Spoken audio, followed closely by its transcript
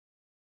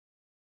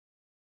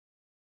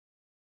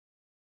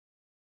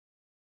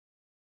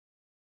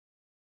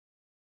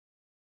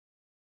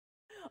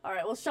All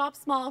right, well, shop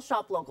small,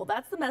 shop local.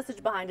 That's the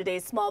message behind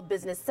today's Small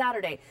Business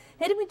Saturday.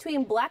 Hidden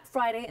between Black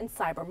Friday and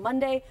Cyber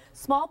Monday,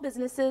 Small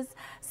Businesses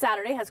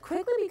Saturday has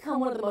quickly become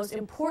one of the most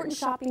important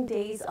shopping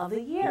days of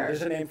the year.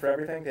 There's a name for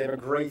everything. They have a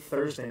great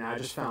Thursday now. I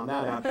just found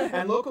that out.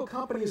 And local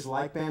companies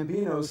like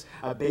Bambinos,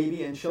 a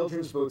baby and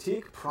children's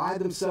boutique,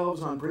 pride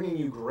themselves on bringing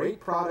you great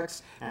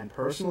products and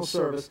personal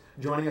service.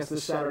 Joining us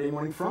this Saturday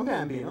morning from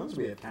Bambinos,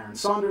 we have Karen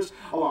Saunders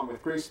along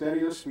with Grace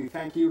Bedios. We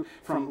thank you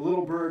from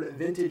Little Bird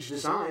Vintage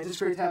Designs. It's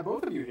great to have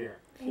both of you here.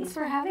 Thanks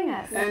for having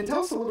us. And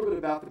tell us a little bit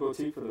about the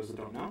boutique for those that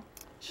don't know.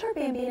 Sure,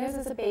 Bambinos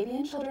is a baby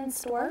and children's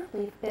store.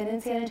 We've been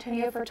in San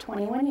Antonio for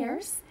 21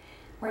 years.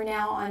 We're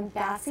now on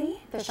Bassey,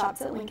 the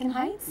shop's at Lincoln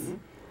Heights.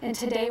 And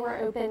today we're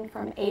open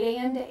from 8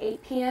 a.m. to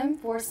 8 p.m.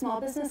 for Small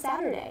Business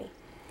Saturday.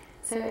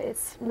 So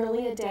it's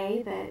really a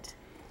day that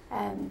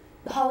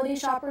holiday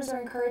shoppers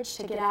are encouraged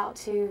to get out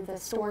to the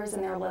stores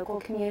in their local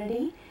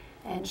community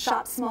and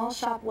shop small,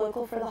 shop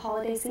local for the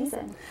holiday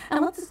season.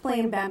 And let's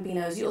explain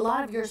Bambinos. A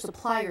lot of your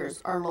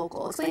suppliers are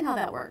local. Explain how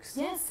that works.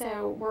 Yes,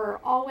 so we're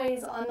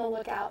always on the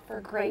lookout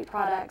for great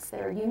products that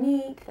are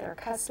unique, that are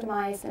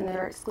customized, and that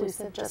are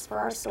exclusive just for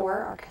our store.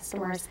 Our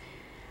customers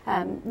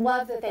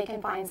love that they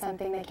can find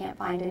something they can't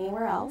find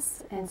anywhere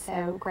else. And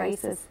so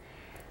Grace is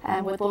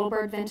with Little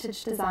Bird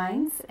Vintage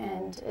Designs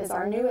and is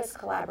our newest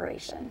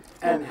collaboration.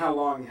 And how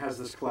long has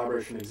this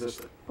collaboration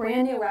existed?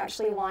 Brand new. We're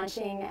actually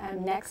launching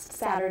next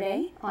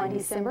Saturday on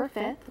December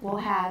 5th. We'll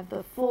have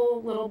the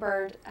full Little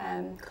Bird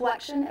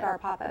collection at our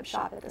pop-up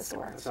shop at the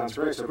store. That sounds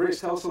great. So Grace,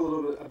 tell us a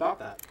little bit about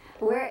that.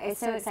 We're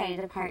so excited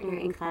to partner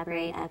and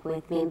collaborate up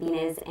with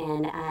Bambinos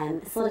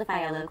and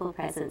solidify our local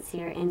presence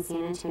here in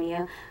San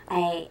Antonio.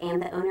 I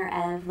am the owner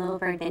of Little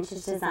Bird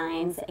Vintage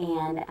Designs,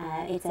 and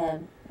it's a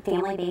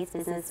family-based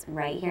business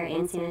right here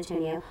in San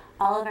Antonio.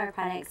 All of our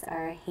products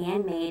are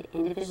handmade,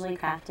 individually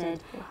crafted,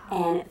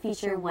 and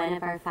feature one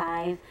of our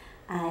 5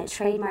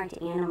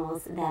 trademarked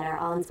animals that are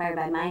all inspired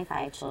by my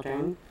 5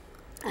 children.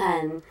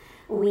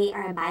 We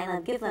are a Buy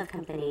Love, Give Love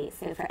company,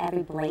 so for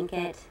every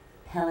blanket,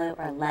 pillow,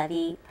 or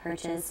levy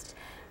purchased,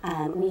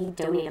 we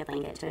donate a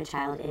blanket to a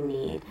child in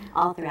need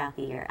all throughout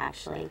the year,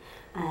 actually.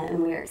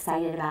 And we're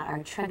excited about our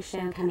truck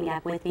show coming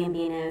up with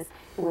Bambinos,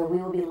 where we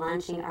will be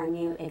launching our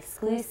new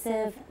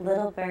exclusive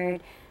Little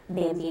Bird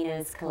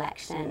Bambinos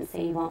collection. So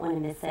you won't want to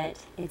miss it.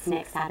 It's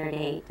next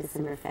Saturday,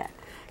 December 5th.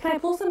 Can I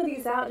pull some of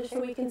these out just so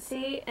we can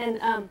see?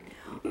 And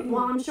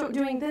while I'm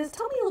doing this,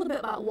 tell me a little bit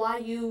about why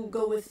you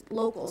go with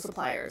local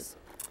suppliers.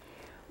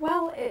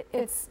 Well,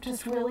 it's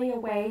just really a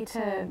way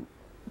to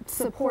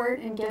support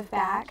and give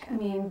back. I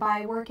mean,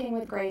 by working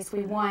with Grace,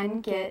 we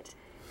get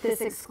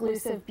this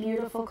exclusive,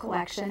 beautiful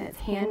collection. It's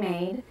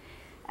handmade.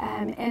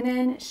 And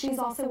then she's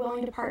also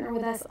willing to partner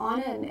with us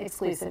on an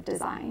exclusive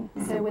design.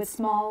 So with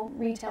small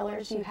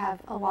retailers, you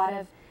have a lot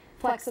of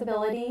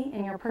flexibility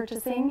in your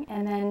purchasing,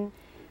 and then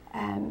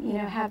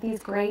have these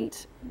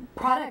great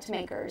product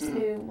makers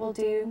who will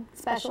do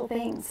special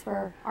things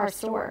for our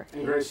store.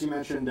 And Grace, you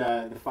mentioned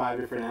the 5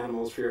 different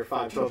animals for your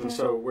 5 children,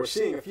 so we're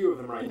seeing a few of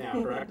them right now,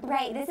 correct?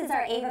 Right, this is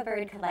our Ava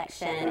Bird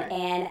collection,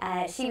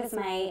 and she was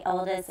my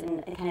oldest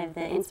and kind of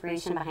the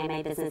inspiration behind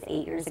my business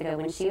 8 years ago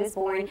when she was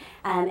born,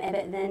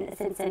 but then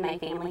since then my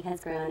family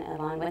has grown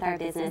along with our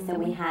business, so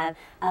we have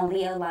a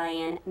Leo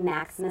Lion,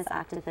 Maximus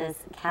Octopus,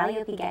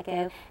 Calliope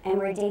Gecko, and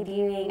we're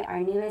debuting our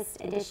newest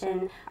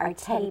edition, our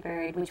Teddy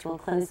Bird, which will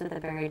close with a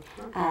bird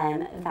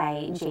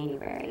by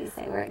January.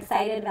 So we're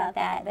excited about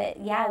that. But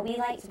yeah, we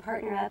like to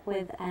partner up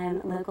with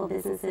local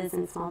businesses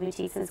and small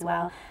boutiques as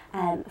well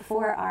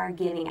for our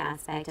giving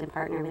aspect and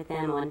partner with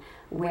them on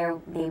where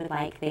they would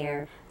like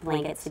their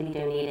blankets to be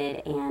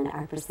donated and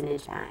our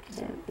percentage back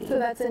to be. So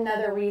that's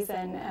another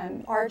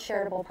reason our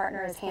charitable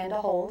partner is Hand to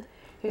Hold,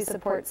 who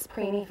supports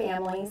preemie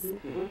families,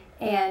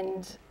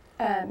 and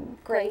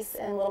Grace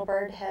and Little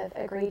Bird have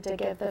agreed to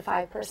give the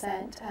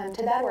 5%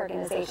 to that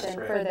organization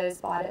for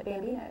those bought at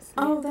Bambinos.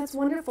 Oh, that's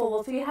wonderful.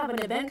 Well, so you have an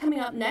event coming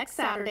up next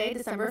Saturday,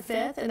 December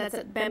 5th, and that's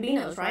at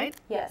Bambinos, right?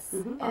 Yes.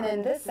 And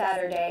then this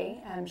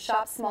Saturday,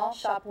 shop small,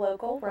 shop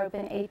local. We're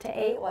open 8 to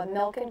 8. We'll have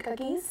milk and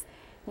cookies.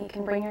 You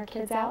can bring your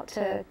kids out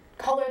to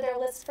color their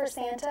list for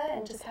Santa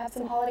and just have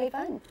some holiday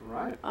fun.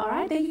 Right. All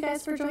right. Thank you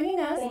guys for joining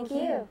us. Thank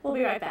you. We'll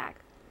be right back.